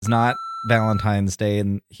It's not Valentine's Day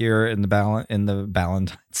in here in the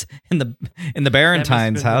Valentine's in the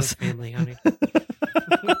Barentine's house. Family, honey.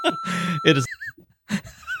 It is.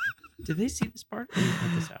 Did they see this part? Or you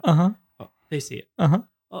cut this out? Uh-huh. Oh, they see it. Uh-huh.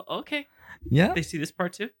 Oh, okay. Yeah. They see this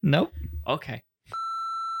part too? Nope. Okay.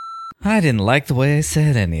 I didn't like the way I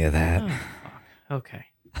said any of that. Oh, fuck. Okay.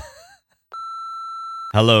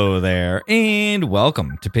 Hello there, and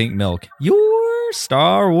welcome to Pink Milk, your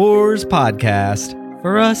Star Wars podcast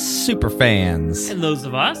for us super fans. And those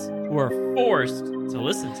of us who are forced to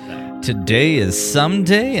listen to that. Today is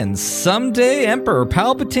someday, and someday Emperor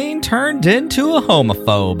Palpatine turned into a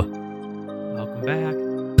homophobe. Welcome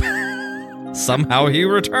back. Somehow he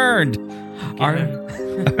returned. Are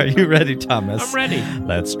you ready, Thomas? I'm ready.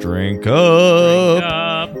 Let's drink up. Drink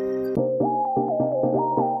up.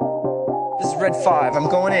 This is Red 5. I'm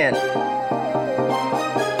going in.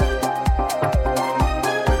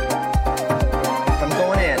 I'm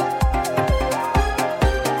going in.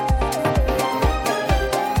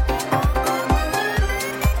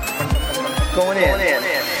 Going in.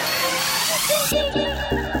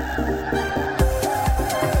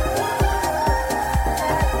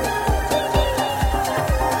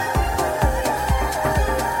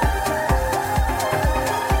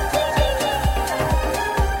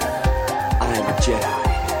 I'm a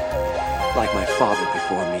Jedi, like my father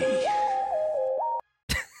before me.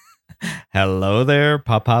 Hello there,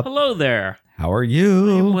 Pop. Hello there. How are I am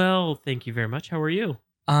you? well, thank you very much. How are you?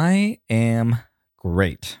 I am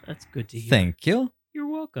great. That's good to hear. Thank you. You're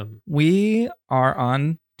welcome. We are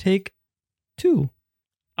on take 2.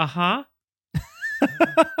 Uh-huh.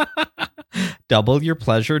 Double your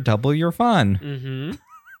pleasure, double your fun. Mm-hmm.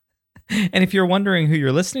 And if you're wondering who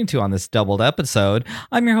you're listening to on this doubled episode,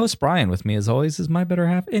 I'm your host, Brian. With me, as always, is my better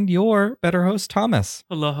half and your better host, Thomas.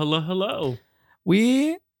 Hello, hello, hello.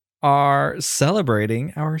 We are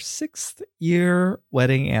celebrating our 6th year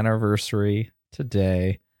wedding anniversary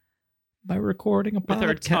today by recording a With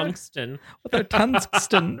our podcast. tungsten. With our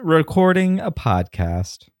tungsten recording a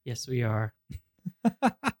podcast. Yes, we are.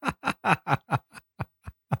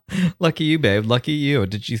 Lucky you, babe. Lucky you.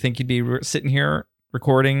 Did you think you'd be sitting here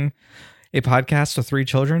recording a podcast with 3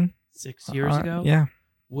 children? 6 years ago? Yeah.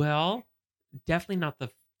 Well, definitely not the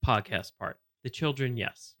podcast part. The children,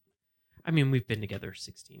 yes. I mean, we've been together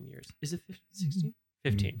 16 years. Is it 16?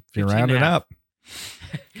 15. If you 15 round and it a half. up.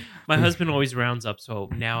 My husband always rounds up, so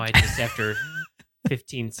now I just, after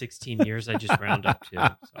 15, 16 years, I just round up too.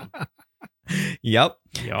 So, Yep.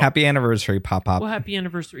 yep. Happy anniversary, Pop. Well, happy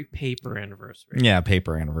anniversary, paper anniversary. Yeah,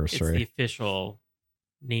 paper It's the anniversary. official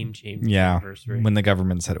name change Yeah. anniversary. When the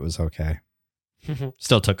government said it was okay.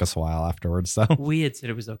 Still took us a while afterwards, though. We had said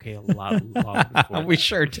it was okay a lot long before. We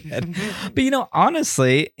sure did. But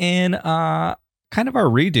honestly, in kind of our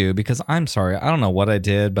redo, because I'm sorry, I don't know what I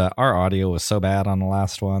did, but our audio was so bad on the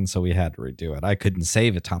last one, so we had to redo it. I couldn't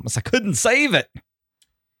save it, Thomas. I couldn't save it.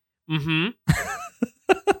 Mm-hmm.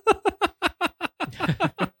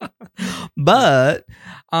 But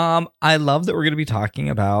I love that we're going to be talking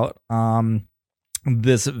about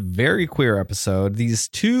this very queer episode, these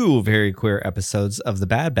 2 very queer episodes of The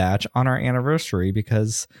Bad Batch on our anniversary,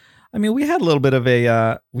 because I mean, we had a little bit of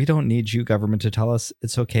a we don't need you, government, to tell us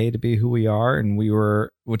it's okay to be who we are, and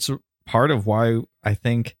which part of why I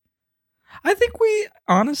think we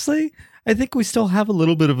honestly, I think we still have a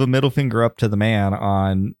little bit of a middle finger up to the man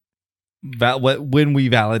on when we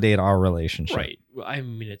validate our relationship. Right. Well, I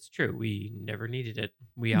mean, it's true. We never needed it.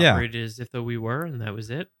 We Yeah. operated as if though we were, and that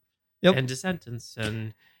was it. Yep. End of sentence.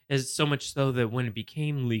 And as so much so that when it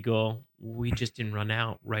became legal, we just didn't run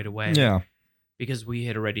out right away. Yeah. Because we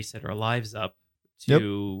had already set our lives up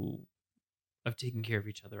of taking care of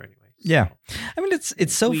each other anyway. So Yeah. I mean,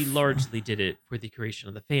 it's so we largely did it for the creation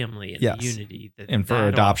of the family and Yes. the unity and for that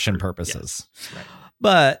adoption offered. purposes. Yes. Right.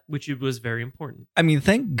 But Which it was very important. I mean,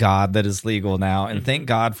 thank God that it's legal now, and thank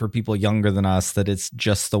God for people younger than us that it's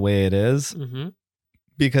just the way it is. Mm-hmm.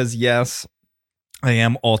 Because yes, I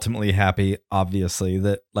am ultimately happy, obviously,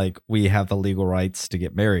 that like we have the legal rights to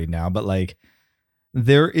get married now. But like,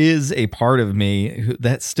 there is a part of me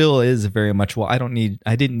that still is very much, well, I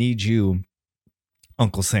didn't need you,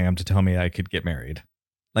 Uncle Sam, to tell me I could get married.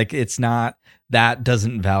 Like, it's not, that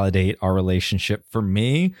doesn't validate our relationship for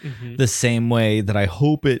me Mm-hmm. the same way that I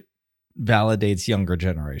hope it validates younger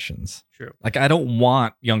generations. True. Like, I don't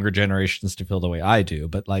want younger generations to feel the way I do,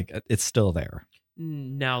 but like, it's still there.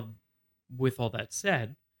 Now, with all that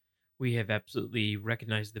said, we have absolutely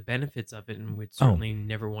recognized the benefits of it, and we'd certainly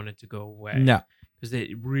never want it to go away. No. Because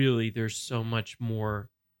there's so much more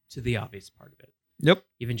to the obvious part of it. Yep.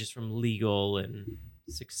 Even just from legal and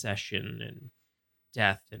succession and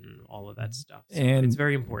death and all of that stuff. So And it's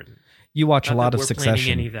very important. You watch Not a lot that of we're Succession.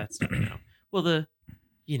 planning any of that stuff now. Well,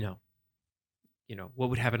 you know, what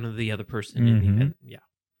would happen to the other person in the Mhm. event? Yeah,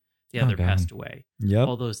 the other God. passed away. Yep.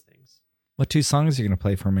 All those things. What 2 songs are you going to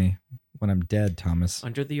play for me when I'm dead, Thomas?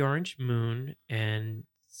 Under the Orange Moon and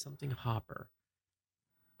something Hopper.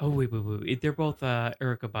 Oh wait. They're both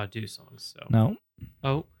Erykah Badu songs. So No.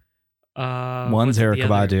 oh, One's what's the Erykah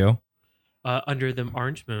other? Badu. Under the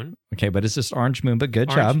Orange Moon. Okay, but it's just Orange Moon, but good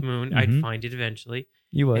Orange job. Moon. Mhm. I'd find it eventually.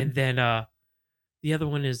 You would. And then the other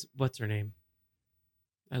one is what's her name?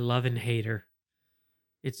 I love and hate her.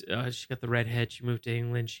 It's she got the red head. She moved to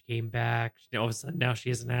England. She came back. All of a sudden now she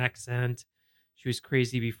has an accent. She was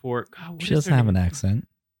crazy before. God, what She is doesn't her have name? an accent.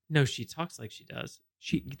 No, she talks like she does.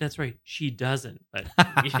 That's right. She doesn't. But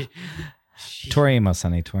Tori Amos,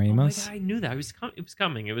 honey. Tori Oh my Amos. God, I knew that. It was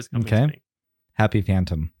coming. It was coming Okay. to me. Happy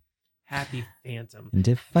Phantom. Happy Phantom. And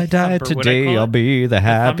if I die Thumper, what'd I today, call I'll it? be the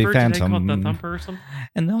happy Thumper? Did I call it Phantom. the Thumper or something?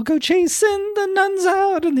 And they'll go chasing the nuns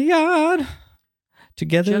out in the yard.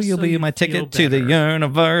 Together Just you'll so be you my feel ticket to the better.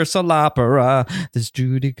 Universal Opera. There's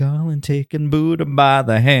Judy Garland taking Buddha by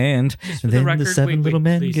the hand. Just for And the then record, the 7 wait, little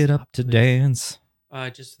men please get stop, up to please. dance.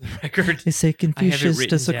 Just for the record, They say Confucius written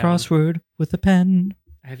does a down. crossword with a pen.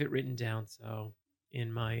 I have it written down so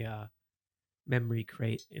in my memory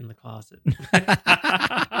crate in the closet.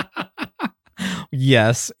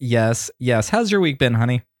 Yes. How's your week been,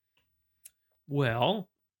 honey? Well,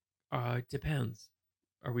 it depends.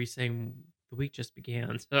 Are we saying the week just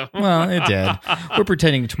began? So. Well, it did. We're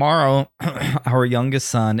pretending tomorrow our youngest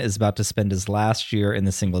son is about to spend his last year in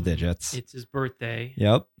the single digits. It's his birthday.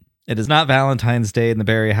 Yep. It is not Valentine's Day in the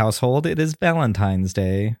Barry household. It is Valentine's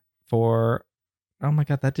Day for... Oh my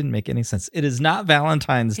God, that didn't make any sense. It is not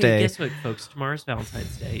Valentine's Hey, Day. guess what, folks? Tomorrow's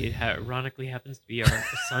Valentine's Day. It ironically happens to be our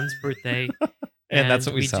son's birthday. And that's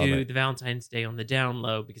what we do celebrate. the Valentine's Day on the down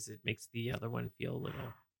low because it makes the other one feel a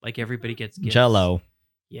little like everybody gets gifts. Jello.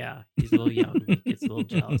 Yeah, he's a little young. He gets a little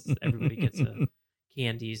jealous. Everybody gets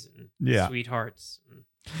candies and Yeah. sweethearts.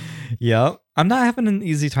 Yep. I'm not having an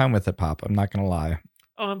easy time with it, Pop. I'm not going to lie.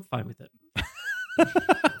 Oh, I'm fine with it.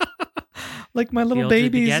 Like my The little older they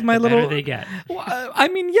babies, get, my the better little... they get. Well, I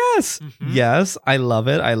mean, yes. Mhm. Yes, I love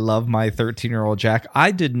it. I love my 13-year-old Jack.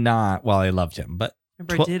 I did not... Well, I loved him, but...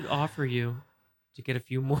 Remember, I did offer you to get a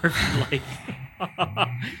few more if you like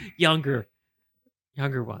younger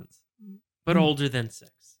ones, but older than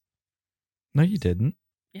 6. No, you didn't.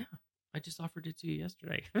 I just offered it to you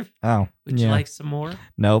yesterday. Oh, Would yeah. you like some more?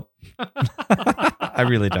 Nope. I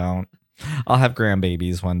really don't. I'll have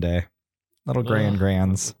grandbabies one day. Little Ugh,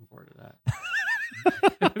 grands. I'm looking forward to that.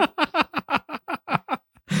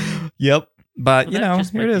 Yep. But, Well, you that know,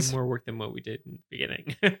 just here might it be is. more work than what we did in the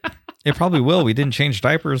beginning. It probably will. We didn't change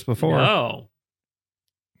diapers before. No.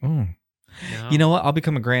 Mm. No. You know what? I'll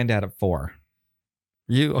become a granddad at 4.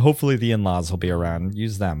 Hopefully the in-laws will be around.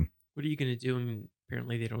 Use them. What are you going to do? And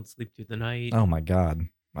apparently they don't sleep through the night. Oh my God.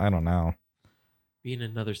 I don't know. Be in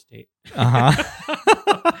another state. Uh-huh.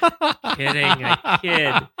 Kidding. I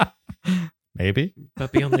kid. Maybe.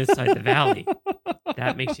 But be on this side of the valley.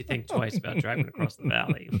 That makes you think twice about driving across the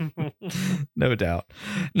valley. No doubt.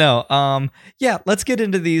 No. Yeah, let's get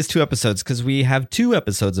into these 2 episodes because we have 2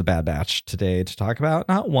 episodes of Bad Batch today to talk about.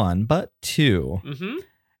 Not 1, but 2. Mm-hmm.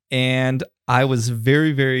 And I was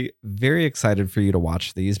very, very, very excited for you to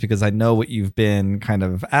watch these because I know what you've been kind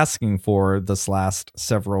of asking for this last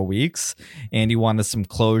several weeks. And you wanted some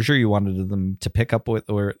closure. You wanted them to pick up with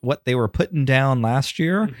or what they were putting down last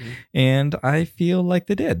year. Mm-hmm. And I feel like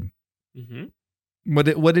they did. Mm-hmm.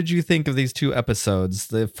 What did you think of these 2 episodes?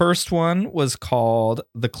 The first one was called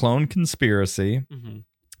The Clone Conspiracy. Mm-hmm.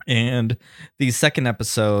 And the second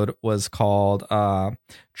episode was called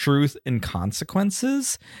Truth and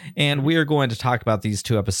Consequences. And we are going to talk about these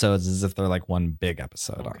 2 episodes as if they're like one big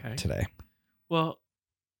episode Okay. on today. Well,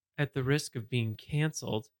 at the risk of being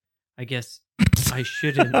canceled, I guess I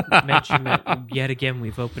shouldn't mention that yet again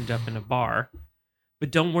we've opened up in a bar. But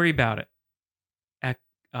don't worry about it.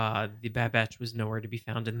 The Bad Batch was nowhere to be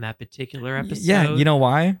found in that particular episode. Yeah, you know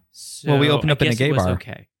why? So we opened I up in a guess gay it was bar.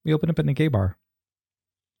 Okay. We opened up in a gay bar.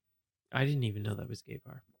 I didn't even know that was gay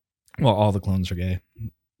bar. Well, all the clones are gay.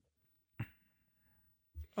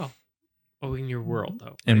 Oh, in your world,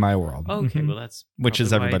 though. In right? my world. Okay, Mhm. well, that's Which is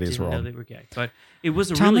probably why I everybody's didn't know world. they were gay, but it was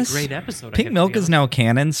a Thomas, really great episode. I Pink have to Milk be is honest. now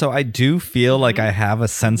canon, so I do feel like I have a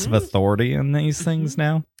sense of Mhm. authority in these things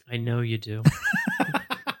now. I know you do.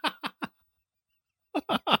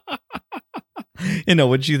 You know,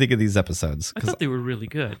 what did you think of these episodes? I Because thought they were really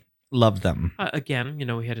good. loved them. Again,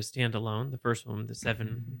 we had a standalone. The first one, the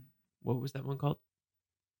 7. What was that one called?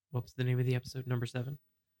 What was the name of the episode? Number 7.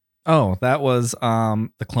 Oh, that was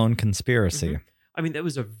the Clone Conspiracy. Mhm. I mean, that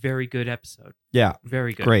was a very good episode. Yeah,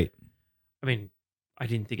 Very good. great. I mean, I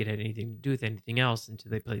didn't think it had anything to do with anything else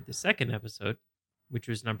until they played the second episode, which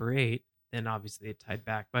was number 8. Then obviously it tied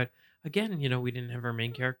back. But again, we didn't have our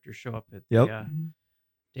main character show up at Yep. the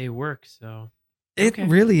day of work. So It okay.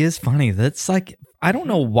 really is funny. That's like, I don't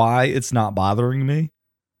know why it's not bothering me.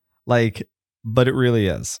 Like, but it really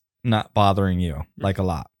is not bothering you like a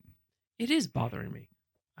lot. It is bothering me.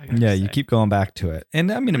 I gotta Yeah, you say. keep going back to it.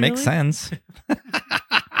 And I mean, it makes Really? sense.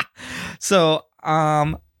 So,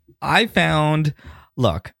 I found,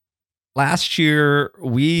 look, last year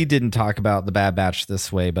we didn't talk about the Bad Batch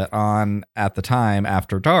this way, but at the time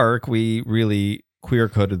After Dark, we really queer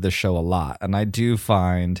coded the show a lot. And I do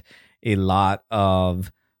find a lot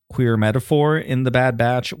of queer metaphor in the Bad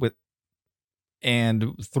Batch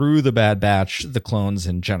and through the Bad Batch, the clones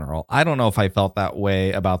in general. I don't know if I felt that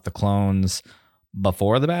way about the clones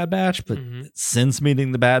before the Bad Batch, but Mhm. since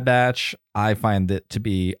meeting the Bad Batch, I find it to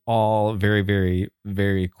be all very, very,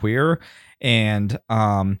 very queer. And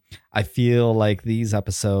I feel like these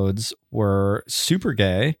episodes were super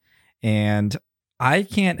gay, and I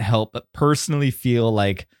can't help but personally feel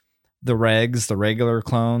like the regular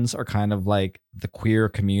clones, are kind of like the queer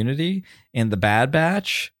community, and the Bad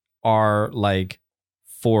Batch are like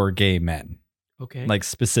for gay men, Okay. like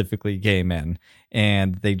specifically gay men,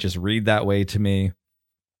 and they just read that way to me.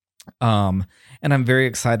 And I'm very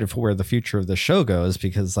excited for where the future of the show goes,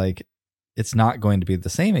 because like it's not going to be the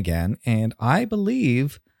same again. And I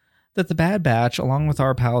believe that the Bad Batch, along with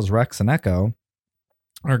our pals Rex and Echo,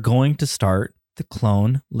 are going to start the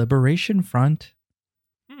Clone Liberation Front.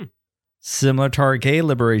 Similar to our Gay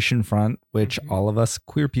Liberation Front, which all of us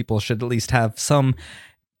queer people should at least have some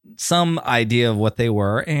idea of what they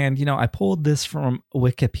were. And, I pulled this from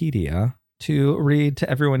Wikipedia to read to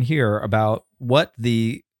everyone here about what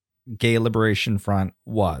the Gay Liberation Front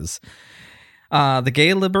was. The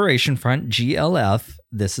Gay Liberation Front, GLF,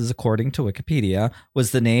 this is according to Wikipedia,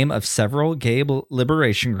 was the name of several gay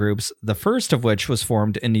liberation groups, the first of which was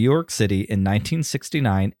formed in New York City in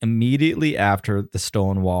 1969, immediately after the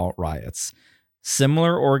Stonewall riots.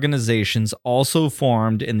 Similar organizations also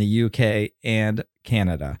formed in the UK and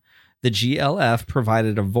Canada. The GLF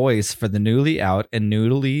provided a voice for the newly out and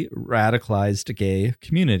newly radicalized gay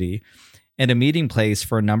community, and a meeting place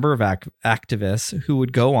for a number of activists who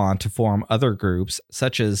would go on to form other groups,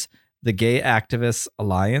 such as the Gay Activists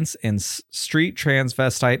Alliance and Street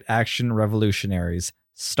Transvestite Action Revolutionaries,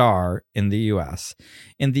 STAR, in the US.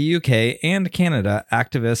 In the UK and Canada,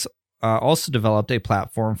 activists also developed a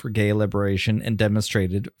platform for gay liberation and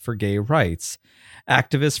demonstrated for gay rights.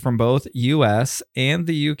 Activists from both US and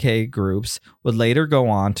the UK groups would later go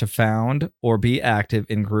on to found or be active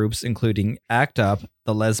in groups including ACT UP,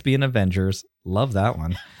 the Lesbian Avengers, love that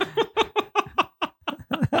one,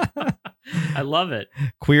 I love it.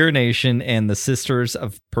 Queer Nation, and the Sisters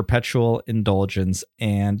of Perpetual Indulgence,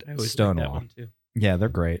 and I always like that Stonewall. one too. Yeah, they're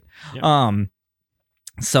great. Yeah.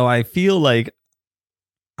 So I feel like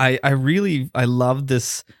I love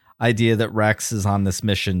this idea that Rex is on this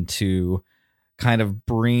mission to kind of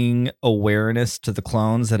bring awareness to the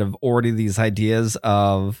clones that have already these ideas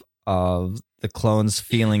of the clones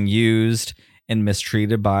feeling used and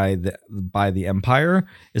mistreated by the Empire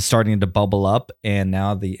is starting to bubble up, and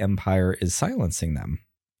now the Empire is silencing them.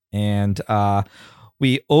 And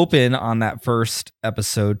we open on that first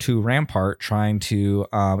episode to Rampart trying to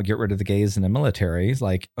get rid of the gays in the military.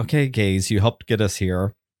 Like, okay, gays, you helped get us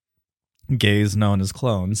here. Gays known as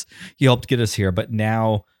clones, you helped get us here, but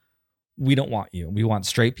now we don't want you. We want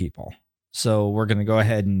straight people. So we're going to go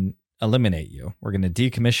ahead and eliminate you. We're going to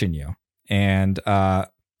decommission you. And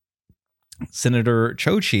Senator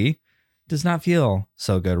Chochi does not feel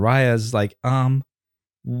so good. Raya's like,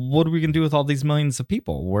 what are we going to do with all these millions of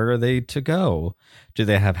people? Where are they to go? Do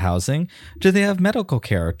they have housing? Do they have medical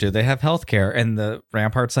care? Do they have health care? And the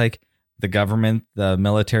Rampart's like, the government, the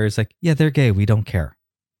military is like, yeah, they're gay. We don't care.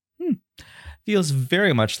 Feels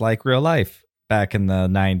very much like real life back in the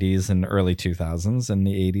 90s and early 2000s and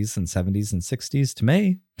the 80s and 70s and 60s to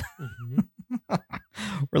me. Mhm.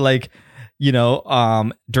 We're like,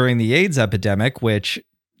 during the AIDS epidemic, which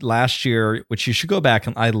last year, which you should go back,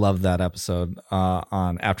 and I love that episode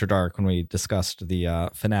on After Dark when we discussed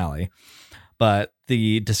the finale. But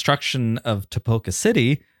the destruction of Topoka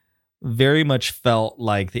City very much felt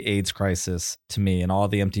like the AIDS crisis to me, and all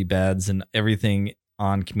the empty beds and everything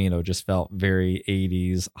on Camino just felt very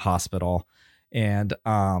 80s hospital. And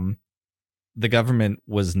the government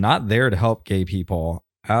was not there to help gay people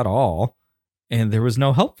at all, and there was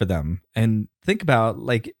no help for them. And think about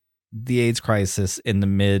like the AIDS crisis in the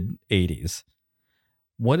mid 80s.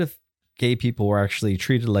 what if gay people were actually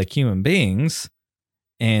treated like human beings,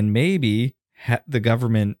 and maybe the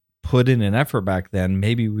government put in an effort back then,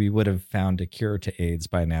 maybe we would have found a cure to AIDS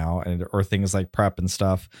by now, or things like PrEP and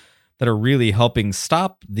stuff that are really helping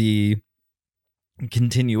stop the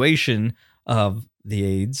continuation of the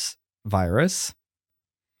AIDS virus.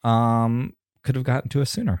 Could have gotten to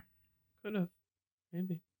us sooner. Could have,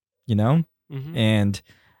 maybe. You know? Mm-hmm. And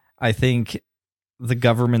I think the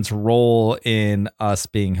government's role in us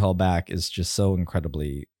being held back is just so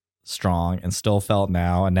incredibly strong and still felt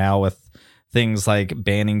now. And now with things like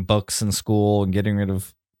banning books in school and getting rid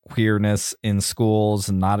of queerness in schools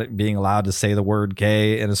and not being allowed to say the word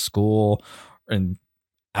gay in a school, and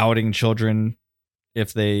outing children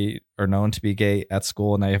if they are known to be gay at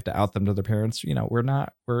school and they have to out them to their parents,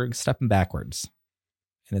 we're stepping backwards,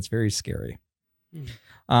 and it's very scary.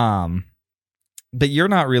 But you're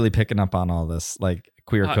not really picking up on all this, like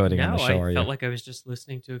queer coding on the show, are you? I felt like I was just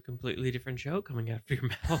listening to a completely different show coming out of your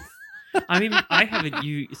mouth. I mean, I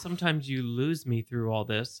haven't. Sometimes you lose me through all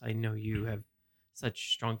this. I know you have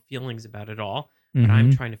such strong feelings about it all, but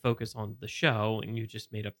I'm trying to focus on the show, and you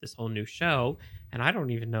just made up this whole new show, and I don't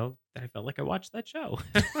even know that I felt like I watched that show.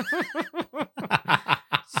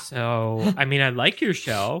 So, I mean, I like your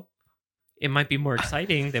show. It might be more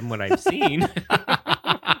exciting than what I've seen.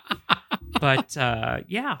 But,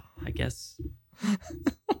 yeah, I guess.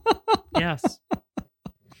 Yes.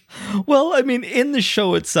 Well, I mean, in the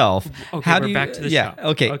show itself, Okay, we're back to the show.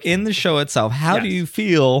 Okay. In the show itself, how do Yes. you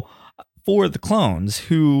feel for the clones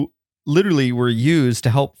who literally were used to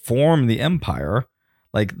help form the Empire?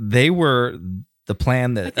 Like, they were the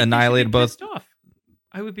plan I that think they should annihilated be both. pissed off.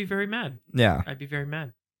 I would be very mad. Yeah. I'd be very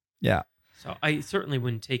mad. Yeah. So I certainly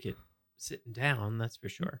wouldn't take it sitting down. That's for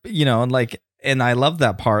sure. And I love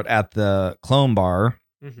that part at the clone bar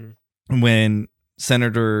Mm-hmm. when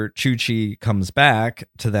Senator Chuchi comes back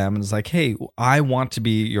to them and is like, hey, I want to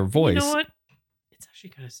be your voice. You know what? It's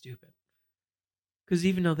actually kind of stupid. Because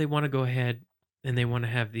even though they want to go ahead and they want to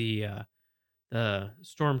have the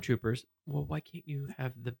stormtroopers, well, why can't you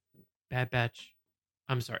have the Bad Batch?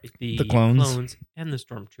 I'm sorry, the clones and the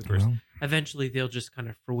stormtroopers. Well, Eventually, they'll just kind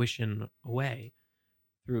of fruition away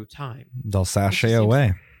through time. they'll sashay seems-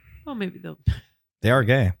 away. Well, maybe they'll. They are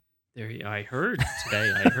gay. I heard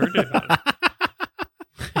today. I heard about it.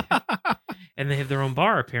 And they have their own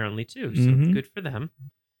bar apparently too, so Mhm. good for them.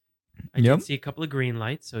 I Yep. did see a couple of green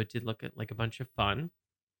lights, so it did look like a bunch of fun.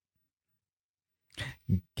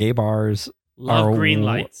 Gay bars Love are green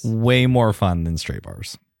lights. way more fun than straight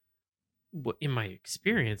bars. In my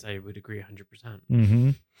experience, I would agree 100%.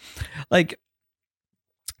 Mm-hmm. Like,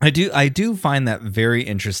 I do find that very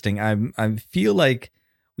interesting. I feel like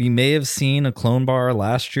we may have seen a clone bar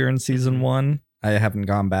last year in season 1. I haven't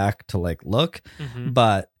gone back to look, Mhm.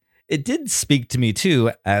 but it did speak to me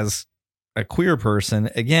too as a queer person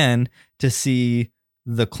again to see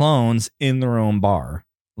the clones in their own bar.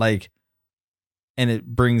 And it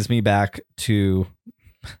brings me back to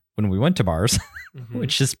when we went to bars, Mhm.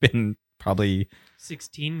 which has been probably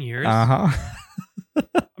 16 years. I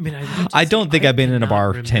mean, don't think I've been in a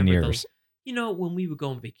bar for 10 remember years. When we would go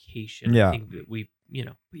on vacation, Yeah. I think that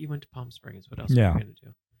but you went to Palm Springs. What else Yeah. were you going to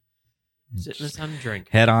do? Sit in the sun and drink.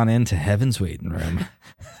 Head on into heaven's waiting room.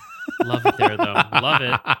 Love it there, though. Love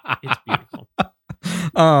it. It's beautiful.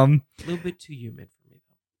 A A little bit too humid for me,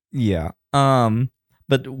 though. yeah.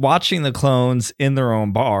 But watching the clones in their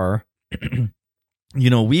own bar,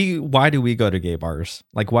 why do we go to gay bars?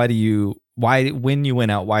 When you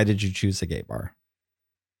went out, why did you choose a gay bar?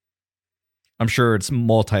 I'm sure it's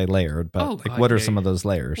multi-layered, but God, what are yeah, some of those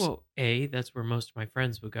layers? Well, that's where most of my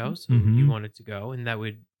friends would go, so Mhm. you wanted to go, and that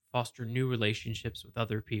would foster new relationships with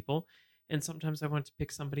other people. And sometimes I wanted to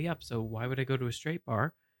pick somebody up, so why would I go to a straight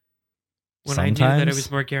bar when I knew that I Sometimes.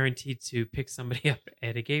 was more guaranteed to pick somebody up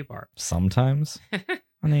at a gay bar? Sometimes,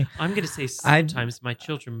 honey. I'm going to say I- sometimes. My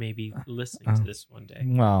children may be listening to this one day.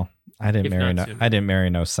 Well, I didn't If marry. not sooner. I didn't marry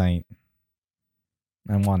no saint.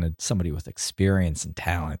 I wanted somebody with experience and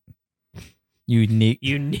talent,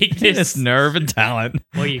 Uniqueness. nerve, and talent.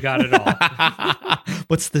 Well, you got it all.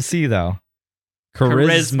 What's the C though?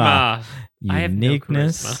 Charisma. I have no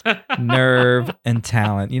Uniqueness, charisma. nerve, and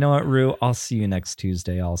talent. You know what, Rue? I'll see you next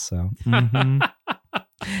Tuesday also. Mhm.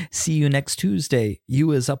 See you next Tuesday.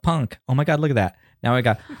 You as a punk. Oh my God, look at that. Now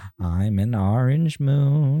I'm an orange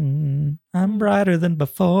moon. I'm brighter than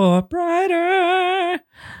before. Brighter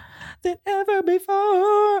than ever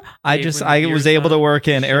before. I Hey, when was year's able to done, work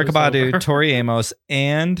in the Erykah show's Badu, over. Tori Amos,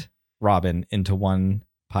 and Robin into one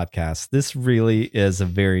podcast. This really is a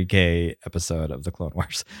very gay episode of the Clone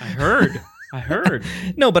Wars. I heard.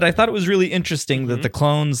 No, but I thought it was really interesting that Mhm. the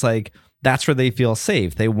clones that's where they feel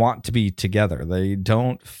safe. They want to be together. They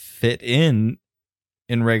don't fit in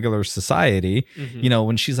regular society. Mhm. You know,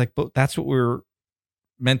 when she's like, but that's what we're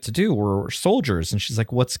meant to do. We're soldiers. And she's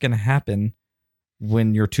like, what's going to happen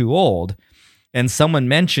when you're too old? And someone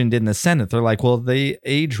mentioned in the Senate, they're like, well, they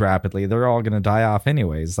age rapidly. They're all going to die off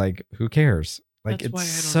anyways. Like, who cares? Like, That's why I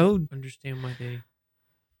it's don't so, understand why they.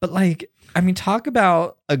 but like, I mean, talk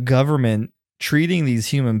about a government treating these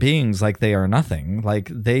human beings like they are nothing. Like,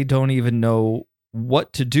 they don't even know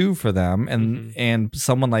what to do for them. And, and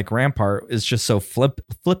someone like Rampart is just so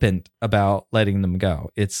flippant about letting them go.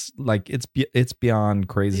 It's like, it's beyond they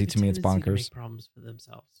crazy have a to me. It's tendency to bonkers. make problems for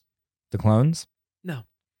themselves. The clones? No,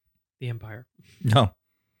 the Empire. No.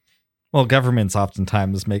 Well, governments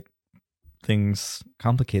oftentimes make things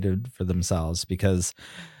complicated for themselves because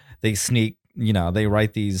they sneak, you know, they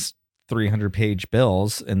write these 300-page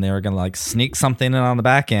bills and they're going to like sneak something in on the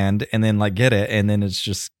back end and then like get it. And then it's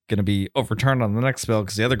just going to be overturned on the next bill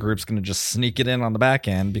because the other group's going to just sneak it in on the back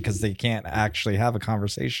end because they can't actually have a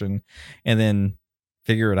conversation and then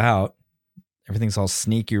figure it out. Everything's all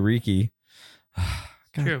sneaky-reeky.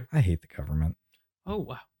 God, True. I hate the government. Oh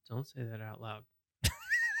wow! Don't say that out loud.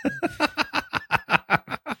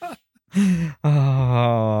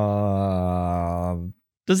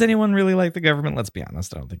 Does anyone really like the government? Let's be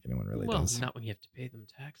honest. I don't think anyone really Well, does. not when you have to pay them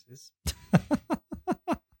taxes,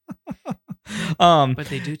 Um, but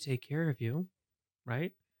they do take care of you,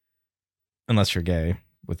 right? unless you're gay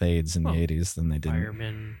with AIDS in Well, the 80s, then they didn't.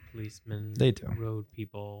 Firemen, policemen, They do. road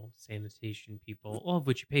people, sanitation people, all of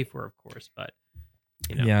which you pay for, of course. But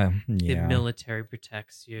you know, Yeah, the yeah. military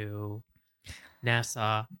protects you.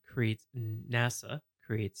 NASA creates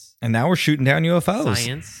And now we're shooting down UFOs.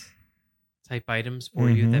 science type items for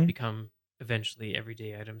you that Mhm. become eventually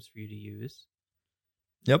everyday items for you to use.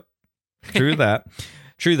 Yep. True that.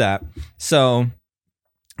 True that. So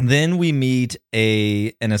then we meet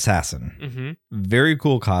an assassin. Mm-hmm. Very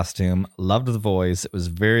cool costume. Loved the voice. It was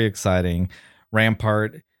very exciting.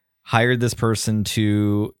 Rampart hired this person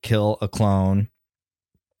to kill a clone.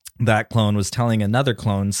 That clone was telling another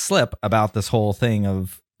clone, Slip, about this whole thing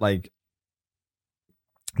of like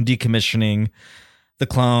decommissioning the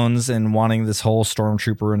clones and wanting this whole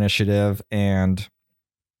stormtrooper initiative, and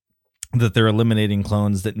that they're eliminating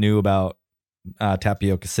clones that knew about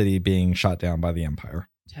Tapioca City being shot down by the Empire.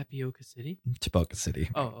 Tapioca City? Tapioca City.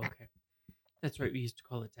 Oh, okay. That's right. We used to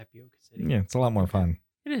call it Tapioca City. Yeah, it's a lot more fun.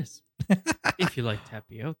 It is. If you like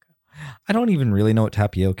tapioca. I don't even really know what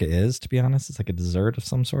tapioca is, to be honest. It's like a dessert of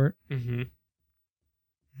some sort. Mm-hmm.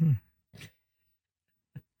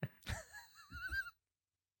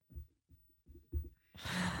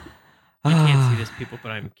 You can't see this, people,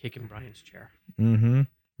 but I'm kicking Brian's chair. Mm-hmm.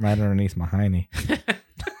 Right underneath my hiney.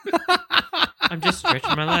 I'm just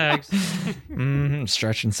stretching my legs. Mm-hmm.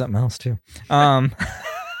 Stretching something else too.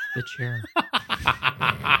 The chair.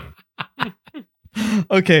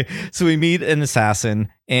 Okay, so we meet an assassin,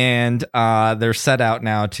 and they're set out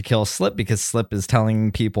now to kill Slip because Slip is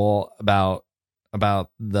telling people about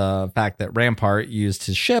the fact that Rampart used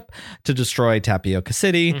his ship to destroy Tapioca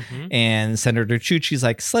City. Mhm. And Senator Chuchi's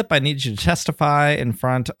like, Slip, I need you to testify in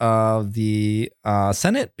front of the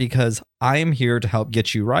Senate because I am here to help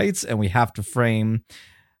get you rights, and we have to frame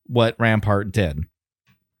what Rampart did.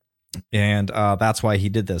 And that's why he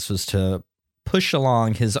did this, was to push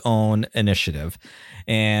along his own initiative.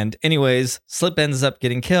 And anyways, Slip ends up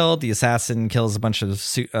getting killed. The assassin kills a bunch of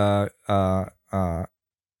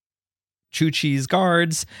Chuchi's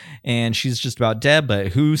guards, and she's just about dead. But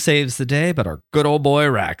who saves the day but our good old boy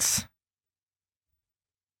Rex?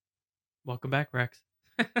 Welcome back, Rex.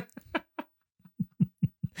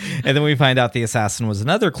 And then we find out the assassin was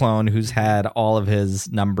another clone who's had all of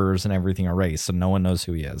his numbers and everything erased, so no one knows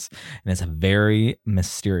who he is. And it's very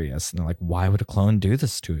mysterious. And they're like, why would a clone do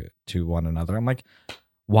this to one another? I'm like,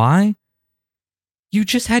 why? You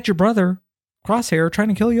just had your brother Crosshair trying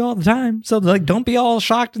to kill you all the time. So like, don't be all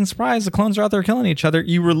shocked and surprised the clones are out there killing each other.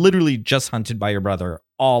 You were literally just hunted by your brother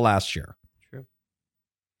all last year. True.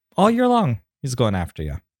 All year long, he's going after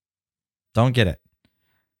you. Don't get it.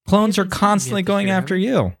 Clones are haven't seen him constantly yet this going year, after have we?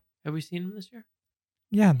 you. Have we seen him this year?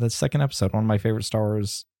 Yeah, the second episode, one of my favorite Star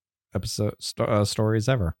Wars stories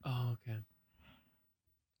ever. Oh, okay.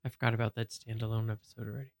 I forgot about that standalone episode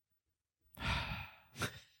already.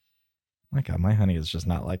 My God, my honey is just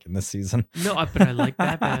not liking this season. No, but I like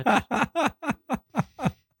Bad Batch.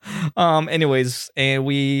 Anyways, and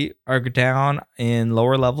we are down in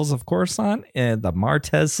lower levels of Coruscant in the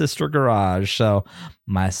Martez sister garage. So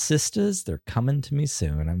my sisters, they're coming to me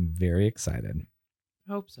soon. I'm very excited.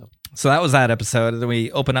 hope so. So that was that episode. Then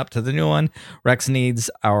we open up to the new one. Rex needs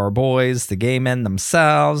our boys, the gay men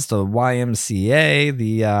themselves, the YMCA,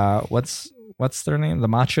 the what's their name? The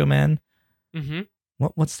Macho Men. Mm-hmm.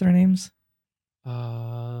 What's their names?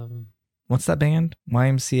 What's that band?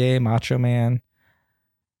 YMCA, Macho Man,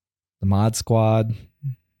 the Mod Squad,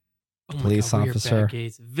 Oh my police God, we are officer. bad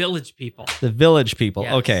gays. Village people. The Village People.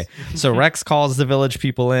 Yes. Okay. So Rex calls the Village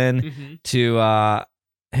People in Mhm. to,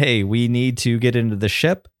 hey, we need to get into the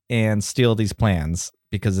ship and steal these plans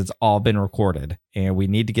because it's all been recorded. And we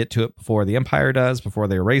need to get to it before the Empire does, before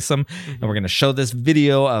they erase them. And we're going to show this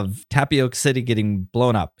video of Tapioca City getting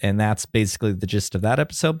blown up. And that's basically the gist of that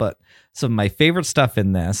episode. But some of my favorite stuff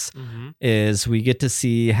in this Mhm. is we get to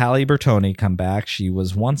see Halle Bertoni come back. She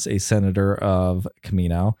was once a senator of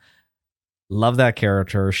Camino. Love that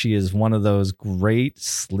character. She is one of those great,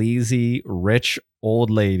 sleazy, rich old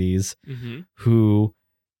ladies Mhm. who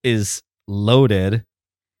is loaded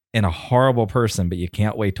and a horrible person, but you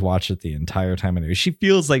can't wait to watch it the entire time. Anyway, she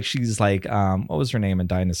feels like she's like, what was her name in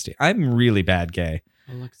Dynasty? I'm really bad gay.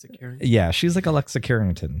 Alexa Karen. Yeah, she's like Alexa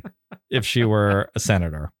Carrington if she were a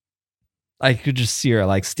senator. I could just see her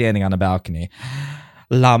like standing on a balcony.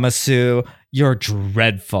 Lamassu, you're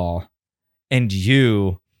dreadful. And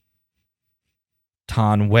you,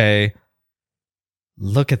 Tanway,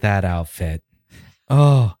 look at that outfit.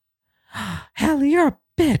 Oh, Hallie, you're a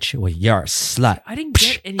bitch. Well, you're a slut. I didn't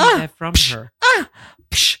get any of that from her.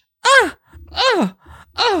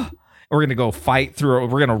 We're going to go fight through,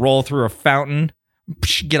 we're going to roll through a fountain,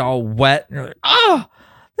 get all wet. And you're like, oh,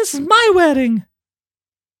 this is my wedding.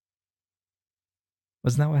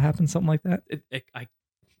 Wasn't that what happened? Something like that?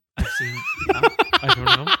 I've seen. I don't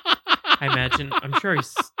know. I imagine. I'm sure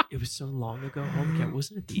it was so long ago. Holy cow!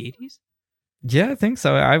 Wasn't it the 80s? Yeah, I think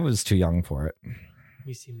so. I was too young for it.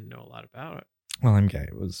 You seem to know a lot about it. Well, I'm gay.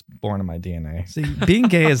 It was born in my DNA. See, being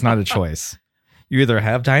gay is not a choice. You either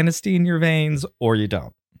have Dynasty in your veins or you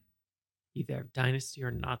don't. Either have Dynasty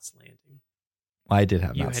or Knots Landing. Well, I did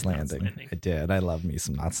have You Knots had Knots Landing. Landing. I did. I love me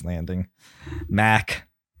some Knots Landing. Mac.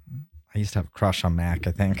 I used to have a crush on Mac,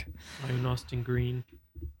 I think. I'm Austin Green.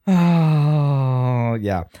 Oh,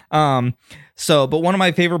 yeah. So, but one of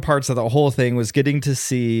my favorite parts of the whole thing was getting to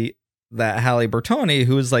see that Halle Bertoni,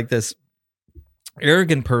 who is like this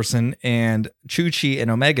arrogant person, and Chuchi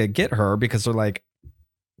and Omega get her because they're like,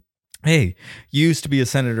 hey, you used to be a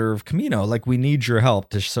senator of Camino. Like, we need your help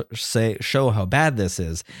to show how bad this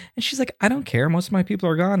is. And she's like, I don't care. Most of my people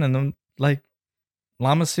are gone. And I'm like,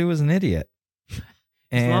 Lamassu is an idiot. Is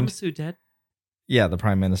And Lamassu dead? yeah, the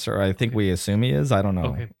prime minister. I think Okay. we assume he is. I don't know.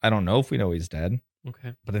 Okay. I don't know if we know he's dead,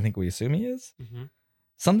 Okay. but I think we assume he is. Mm-hmm.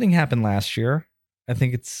 Something happened last year. I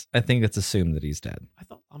think it's assumed that he's dead. I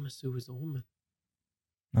thought Lamassu was a woman.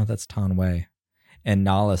 No, that's Tanway and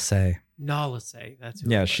Nala Say. Nala Say. That's who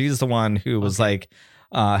it Yeah, was. she's the one who was Okay.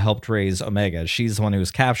 like helped raise Omega. She's the one who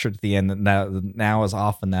was captured at the end and now is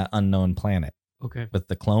off on that unknown planet Okay. with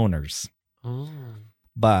the cloners. Oh.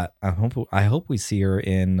 But I hope we see her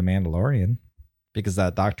in The Mandalorian because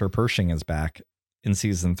that Dr. Pershing is back in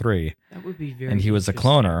season 3 That would be very. and he was a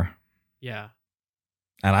interesting. cloner. Yeah.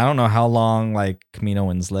 And I don't know how long like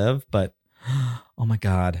Kaminoans live, but oh my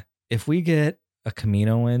God, if we get a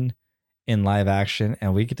Kaminoan in live action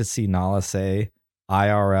and we get to see Nala Say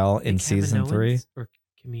IRL in Like season 3, Kaminoans or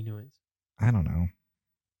Kaminoans? I don't know.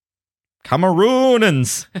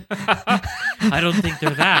 Cameroonans. I don't think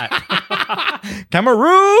they're that.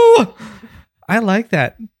 Cameroon. I like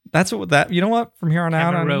that. That's what that, you know what? From here on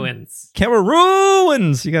out. Cameroons.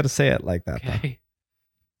 Cameroons. You got to say it like that. though. Okay.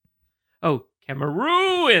 Oh,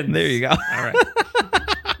 Cameroons. There you go. All right.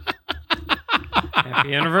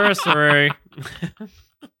 Happy anniversary.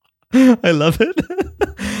 I love it.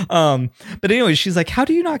 But anyway, she's like, how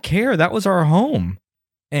do you not care? That was our home.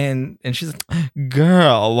 And she's like,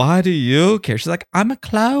 girl, why do you care? She's like, I'm a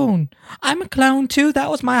clown. I'm a clown too. That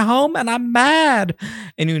was my home and I'm mad.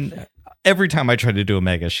 And every time I try to do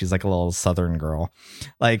Omega, she's like a little Southern girl.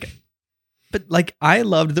 But I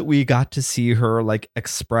loved that we got to see her like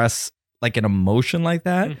express like an emotion like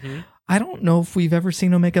that. Mhm. I don't know if we've ever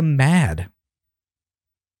seen Omega mad.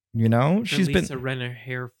 You know, she's been. Lisa Ren, her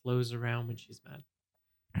hair flows around when she's mad.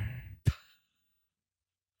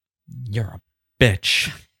 You're a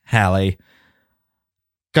bitch, Hallie.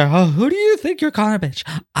 Girl, who do you think you're calling a bitch?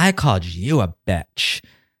 I called you a bitch.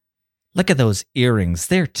 Look at those earrings.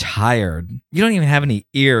 They're tired. You don't even have any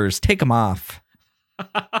ears. Take them off.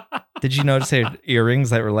 Did you notice her earrings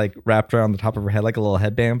that were like wrapped around the top of her head like a little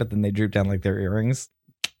headband, but then they droop down like their earrings?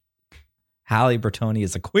 Halle Bertoni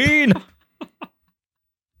is a queen.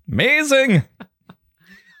 Amazing.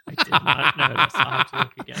 I did not notice. I'll have to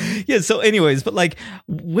look again. Yeah, so anyways, but like,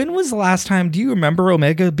 when was the last time, do you remember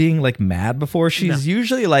Omega being like mad before? She's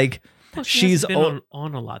usually like, Well, she's hasn't been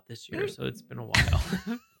on a lot this year, so it's been a while.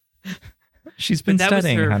 she's been But that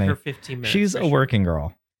studying, was honey. her 15 minutes. She's for a sure. working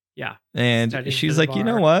girl. Yeah. And Studying she's for the like, you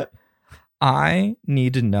know bar. what? I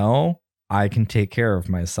need to know I can take care of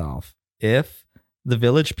myself. If the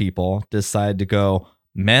village people decide to go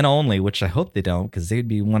men only, which I hope they don't, because they'd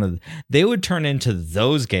be they would turn into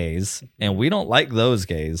those gays, and we don't like those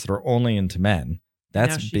gays that are only into men.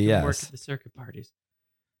 That's now she can work BS. at the circuit parties.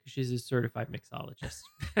 She's a certified mixologist.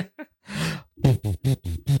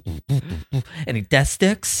 Any death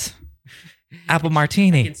sticks? Apple I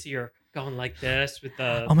martini. can see her going like this with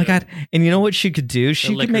the. Oh my God. And you know what she could do? She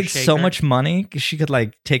could liquor make so shaker. much money. She could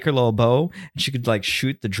like take her little bow and she could like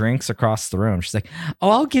shoot the drinks across the room. She's like, oh,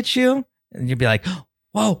 I'll get you. And you'd be like,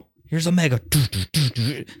 whoa, here's Omega.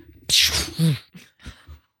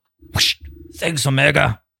 Thanks,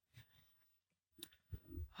 Omega.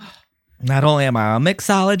 Not only am I a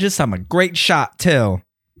mixologist, I'm a great shot too.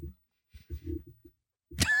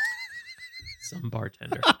 Some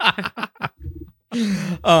bartender.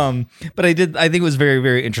 But I think it was very,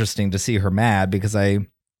 very interesting to see her mad because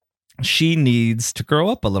she needs to grow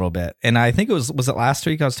up a little bit. And I think was it last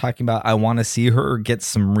week I was talking about, I want to see her get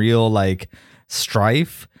some real like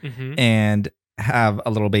strife Mhm. and have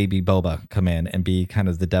a little baby Boba come in and be kind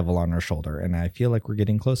of the devil on her shoulder. And I feel like we're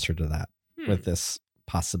getting closer to that with this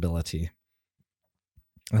possibility.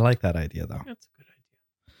 I like that idea though. That's a good idea.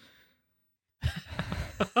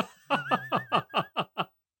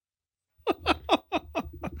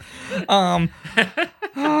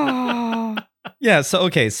 Yeah,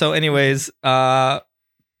 so anyways,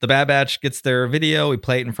 the Bad Batch gets their video, we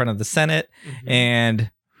play it in front of the Senate, Mhm.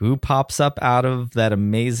 and who pops up out of that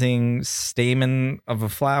amazing stamen of a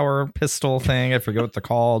flower pistol thing? I forget what they're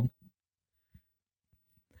called.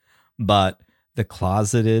 But the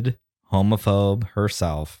closeted homophobe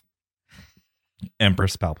herself,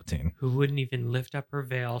 Empress Palpatine. Who wouldn't even lift up her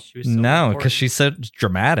veil? She was so No, important. because she's so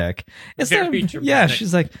dramatic. It's Very not- Yeah, dramatic.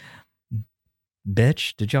 she's like,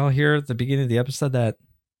 bitch, did y'all hear at the beginning of the episode that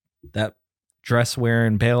dress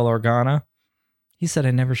wearing Bail Organa? He said,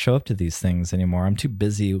 I never show up to these things anymore. I'm too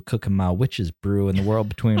busy cooking my witch's brew in the world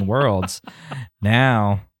between worlds.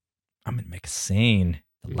 Now I'm going to make a scene.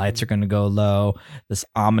 The lights are going to go low. This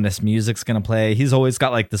ominous music's going to play. He's always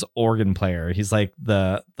got like this organ player. He's like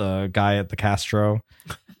the guy at the Castro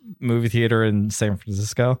movie theater in San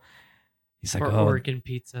Francisco. He's like, Or oh, Oregon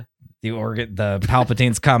pizza. the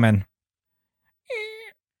Palpatine's coming.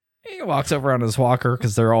 He walks over on his walker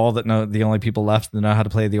because they're all the only people left that know how to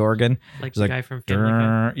play the organ. Like He's the like, guy from Family Guy.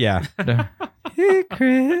 "Durr." Yeah. Hey,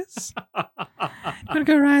 Chris. Wanna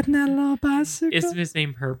go riding that little bicycle? Isn't his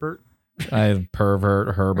name Herbert?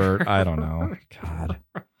 Pervert, Herbert. I don't know. God.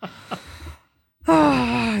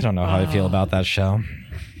 I don't know how I feel about that show.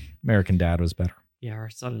 American Dad was better. Yeah, our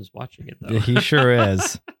son is watching it though. He sure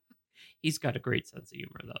is. He's got a great sense of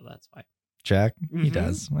humor though. That's why. Jack, he Mhm.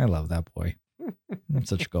 does. I love that boy. I'm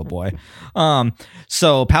such a good boy.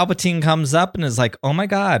 So Palpatine comes up and is like, oh my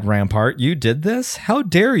God, Rampart, you did this? How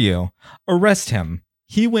dare you? Arrest him.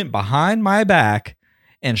 He went behind my back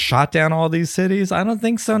and shot down all these cities. I don't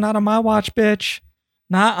think so. Not on my watch, bitch.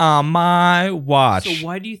 Not on my watch. So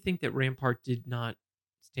why do you think that Rampart did not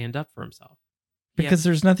stand up for himself? Because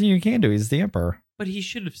there's nothing you can do. He's the Emperor. But he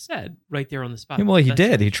should have said right there on the spot. Well, he That's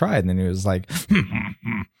did. it. He tried. And then he was like,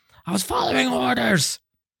 I was following orders.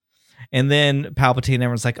 And then Palpatine,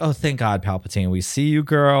 everyone's like, oh, thank God, Palpatine. We see you,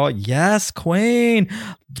 girl. Yes, queen.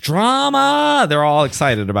 Drama. They're all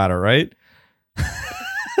excited about it, right?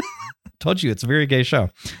 Told you, it's a very gay show.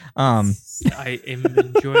 I am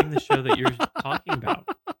enjoying the show that you're talking about.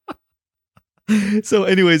 So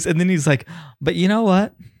anyways, and then he's like, but you know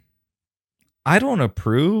what? I don't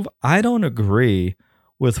approve. I don't agree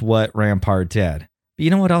with what Rampart did. But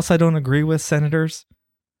you know what else I don't agree with, senators?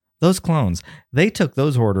 Those clones. They took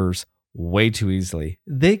those orders way too easily.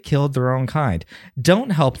 They killed their own kind.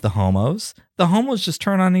 Don't help the homos. The homos just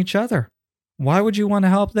turn on each other. Why would you want to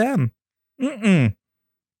help them?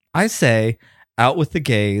 I say out with the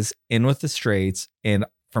gays, in with the straights, and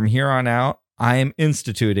from here on out, I am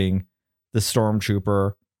instituting the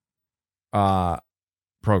Stormtrooper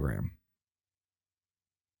program.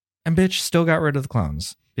 And bitch, still got rid of the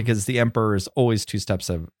clones because the Emperor is always 2 steps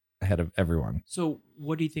ahead of everyone. So,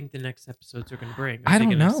 what do you think the next episodes are going to bring? Are I they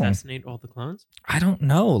don't gonna know. Assassinate all the clones? I don't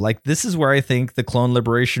know. Like, this is where I think the Clone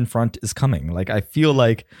Liberation Front is coming. Like, I feel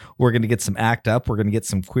like we're going to get some ACT UP. We're going to get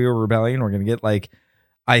some queer rebellion. We're going to get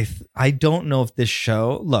I don't know if this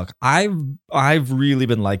show. Look, I've really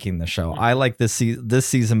been liking the show. I like this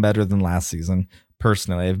season better than last season.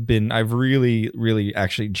 Personally, I've really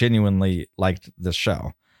actually genuinely liked this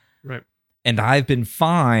show. Right. And I've been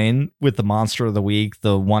fine with the Monster of the Week,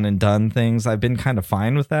 the one and done things. I've been kind of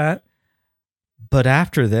fine with that. But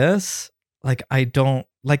after this, like, I don't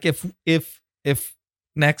like if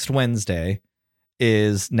next Wednesday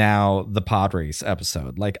is now the pod race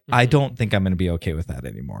episode, like, I don't think I'm going to be okay with that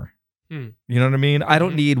anymore. You know what I mean? I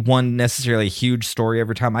don't need one necessarily huge story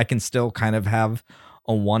every time. I can still kind of have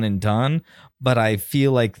a one and done, but I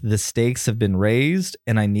feel like the stakes have been raised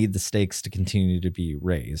and I need the stakes to continue to be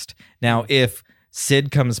raised. Now, if Sid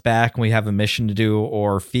comes back and we have a mission to do,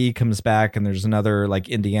 or Fee comes back and there's another like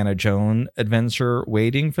Indiana Jones adventure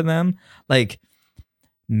waiting for them, like,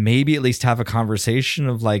 maybe at least have a conversation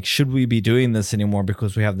of like, should we be doing this anymore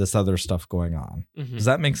because we have this other stuff going on? Does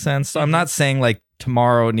that make sense? So I'm not saying like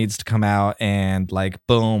tomorrow needs to come out and like,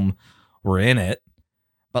 boom, we're in it.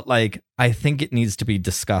 But like, I think it needs to be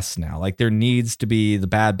discussed now. Like, there needs to be, the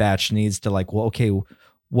Bad Batch needs to like, well, okay,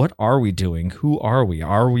 what are we doing? Who are we?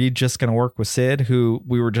 Are we just going to work with Sid, who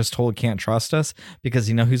we were just told can't trust us? Because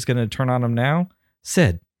you know who's going to turn on him now?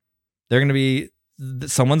 Sid. They're going to be,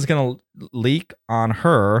 someone's going to leak on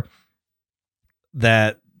her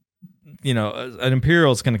that, you know, an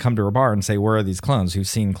Imperial is going to come to her bar and say, where are these clones? Who've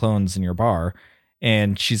seen clones in your bar?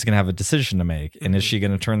 And she's going to have a decision to make. And is she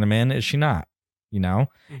going to turn them in? Is she not? You know?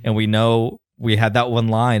 And we know we had that one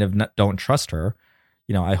line of don't trust her.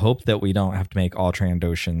 You know, I hope that we don't have to make all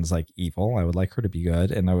Trandoshans like evil. I would like her to be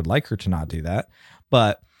good, and I would like her to not do that.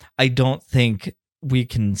 But I don't think we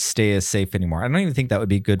can stay as safe anymore. I don't even think that would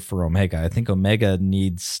be good for Omega. I think Omega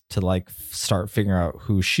needs to like start figuring out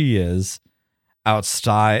who she is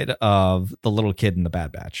outside of the little kid in the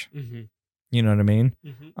Bad Batch. You know what I mean?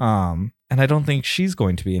 And I don't think she's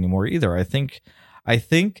going to be anymore either. I think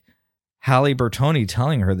Halle Bertoni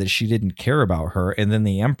telling her that she didn't care about her, and then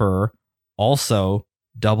the Emperor also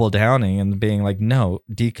double downing and being like, no,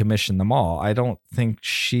 decommission them all. I don't think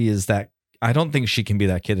she is that. I don't think she can be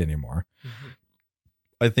that kid anymore.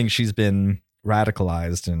 I think she's been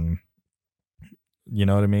radicalized, and you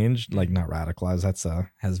know what I mean? Like, not radicalized. That's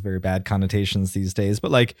has very bad connotations these days,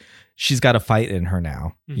 but like, she's got a fight in her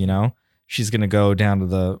now. You know, she's going to go down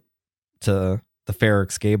to the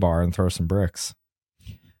Ferrix gay bar and throw some bricks.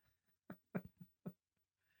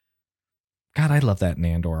 God, I love that in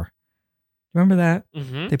Andor. Remember that?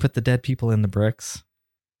 They put the dead people in the bricks,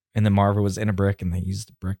 and then Marva was in a brick, and they used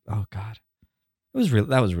the brick. Oh God,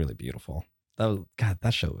 that was really beautiful.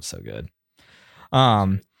 That show was so good.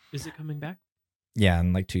 Is it coming back? Yeah,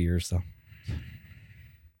 in like 2 years though.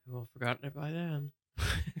 Well, forgotten it by then.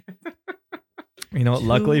 You know what?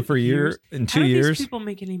 Luckily for you, in 2 years, how do these people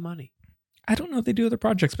make any money? I don't know if they do other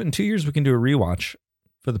projects, but in 2 years we can do a rewatch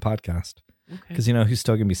for the podcast. Okay. Because you know who's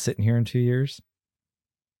still gonna be sitting here in 2 years?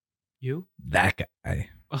 You? That guy.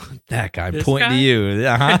 That guy. I'm This pointing guy? to you.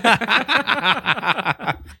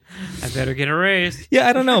 I better get a raise. Yeah,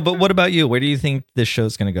 I don't know, but what about you? Where do you think this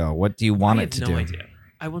show's gonna go? What do you want I it have to no do? idea.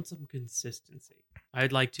 I want some consistency. I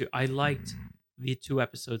liked the 2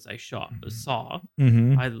 episodes I saw.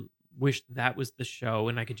 Mm-hmm. I wish that was the show,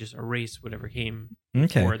 and I could just erase whatever came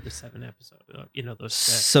Okay. before the 7 episodes. Those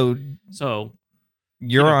 6. So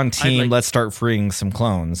you're You know, on I'd team. like- let's start freeing some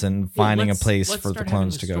clones and finding a place let's for the start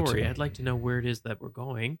clones to having a go story. to. I'd like to know where it is that we're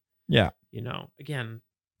going. Yeah. Again,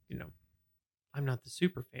 I'm not the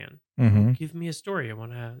super fan. Mm-hmm. Give me a story. I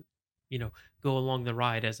want to, go along the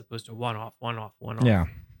ride as opposed to one off. Yeah.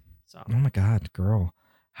 So Oh my God, girl.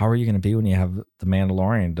 How are you going to be when you have the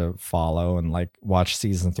Mandalorian to follow and like watch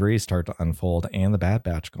season 3 start to unfold and the Bad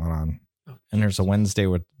Batch going on? And there's a Wednesday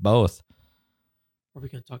with both. Are we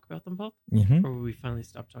going to talk about them both? Mm-hmm. Or will we finally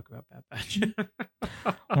stop talking about Bad Batch?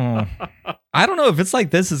 Oh. I don't know if it's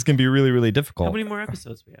like this. It's going to be really, really difficult. How many more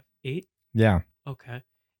episodes we have? 8? Yeah. Okay.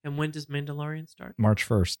 And when does Mandalorian start? March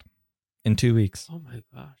 1st in 2 weeks. Oh my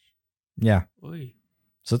gosh. Yeah. Oy.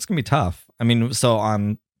 So it's going to be tough. I mean, so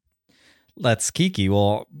on Let's Kiki,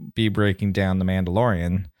 we'll be breaking down the Mandalorian.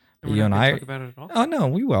 And we're You not and gonna I. talk about it at all? Oh, no,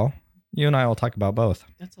 we will. You and I will talk about both.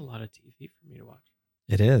 That's a lot of TV for me to watch.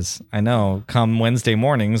 It is. I know. Come Wednesday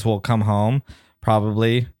mornings, we'll come home.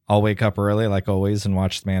 Probably I'll wake up early, like always, and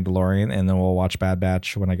watch The Mandalorian, and then we'll watch Bad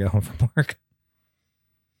Batch when I get home from work.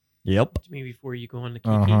 Yep. Maybe before you go on to Kiki.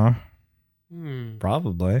 Uh-huh. Probably.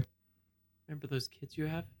 Probably. Remember those kids you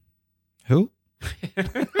have? Who?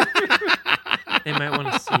 They might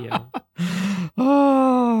want to see you.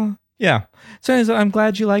 Oh, yeah. So anyways, I'm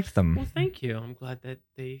glad you liked Well, them. thank you. I'm glad that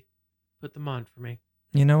they put them on for me.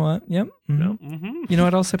 You know what? Yep. Mhm. No. Mm-hmm. You know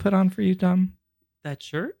what else I put on for you, Tom? That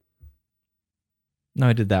shirt? No,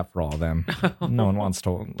 I did that for all of them. No one wants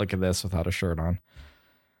to look at this without a shirt on.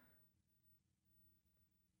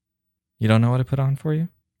 You don't know what I put on for you?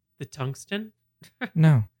 The tungsten?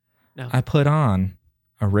 No. No. I put on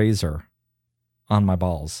a razor on my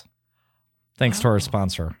balls. Thanks to Oh. our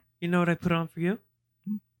sponsor, You know what I put on for you?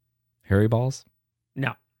 Hairy Balls.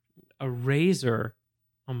 No. A razor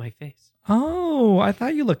on my face. Oh, I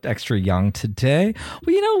thought you looked extra young today.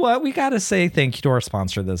 Well, you know what? We got to say thank you to our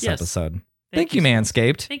sponsor this Yes. episode. Thank you, so much.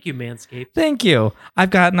 Manscaped. Thank you, Manscaped. Thank you. I've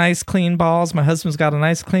got nice, clean balls. My husband's got a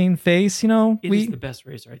nice, clean face. You know, It is the best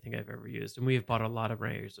razor I think I've ever used. And we have bought a lot of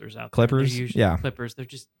razors out there. Clippers? They're usually Yeah. Clippers. They're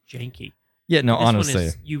just janky. Yeah, no, This one honestly.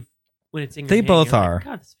 is, when it's in your They hand, both you're like, are.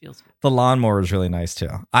 God, this feels good. The lawnmower is really nice too.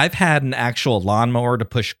 I've had an actual lawnmower to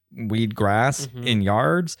push weed grass Mhm. in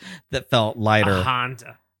yards that felt lighter. A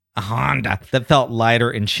Honda. A Honda that felt lighter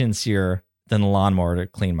and chintzier than the lawnmower to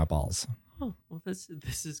clean my balls. Oh, well, this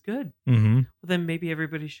is good. Mm-hmm. Well, then maybe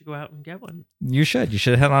everybody should go out and get one. You should. You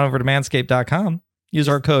should head on over to manscaped.com. Use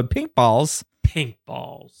our code PINKBALLS Pink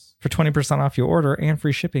balls. for 20% off your order and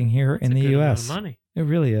free shipping here That's in a the good amount US. of money. It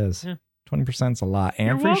really is. Yeah. 20% is a lot. And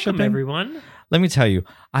You're free welcome, shipping. everyone. Let me tell you,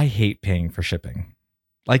 I hate paying for shipping.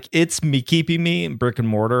 Like, it's me keeping me in brick and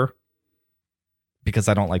mortar because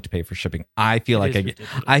I don't like to pay for shipping. I feel It like is I get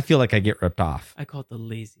ridiculous. I feel like I get ripped off. I call it the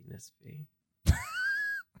laziness fee.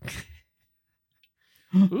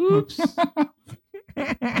 Oops.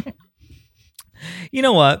 You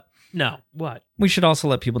know what? No. What? We should also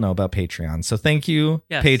let people know about Patreon. So thank you,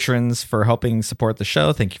 Yes. patrons, for helping support the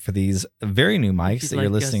show. Thank you for these very new If mics you'd that you're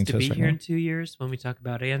like listening us to to us be right here now. in 2 years when we talk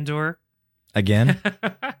about Andor. Again,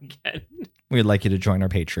 Again. we'd like you to join our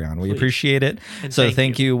Patreon. We Please. appreciate it. And So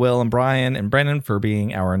thank you, Will and Brian and Brennan, for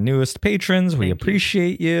being our newest patrons. We Thank you.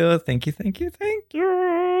 appreciate you. Thank you, thank you, thank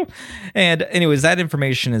you. And anyways, that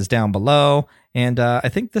information is down below. And I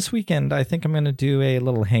think this weekend, I'm going to do a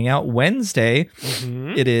little hangout. Wednesday,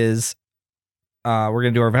 Mhm. it is, we're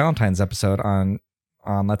going to do our Valentine's episode on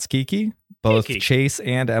Let's Geeky. Both Geeky. Chase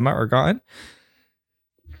and Emma are gone.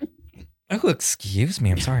 Oh, excuse me.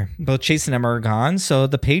 I'm sorry. Both Chase and Emma are gone. So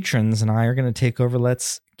the patrons and I are going to take over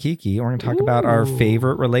Let's Geeky. We're going to talk about our Ooh.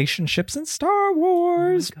 favorite relationships in Star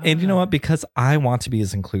Wars. And you know God. what? Because I want to be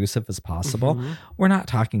as inclusive as possible, Mhm. we're not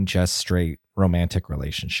talking just straight romantic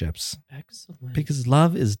relationships. Excellent. Because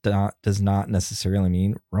love does not necessarily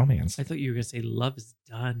mean romance. I thought you were going to say love is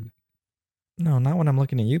done. No, not when I'm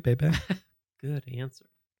looking at you, baby. Good answer.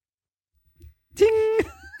 Ding.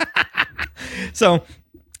 So,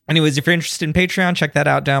 anyways, if you're interested in Patreon, check that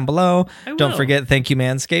out down below. I Don't will. forget, thank you,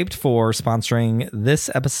 Manscaped, for sponsoring this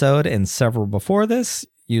episode and several before this.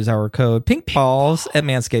 Use our code PINKBALLS at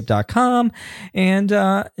manscaped.com. And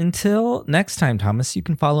until next time, Thomas, you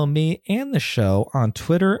can follow me and the show on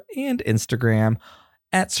Twitter and Instagram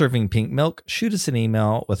at Serving Pink Milk. Shoot us an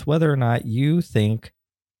email with whether or not you think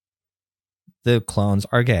the clones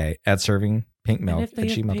are gay at And servingpinkmilk if they at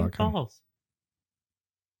have pink gmail.com. balls.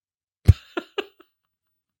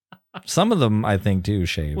 Some of them, I think, do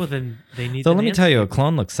shave. Well, then they need So the let me tell you, a Manscaped.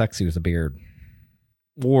 clone looks sexy with a beard,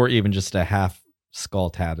 or even just a half skull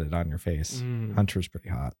tatted on your face. Mm. Hunter's pretty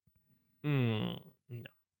hot. No.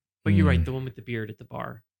 But you're right. Mm. The one with the beard at the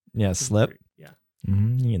bar. Yeah, slip. Yeah.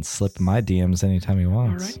 You can slip in my DMs anytime you All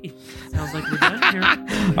want. right. Sounds like we're done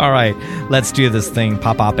here. All right, let's do this thing.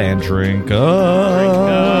 Pop up and drink Drink up.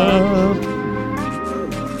 up.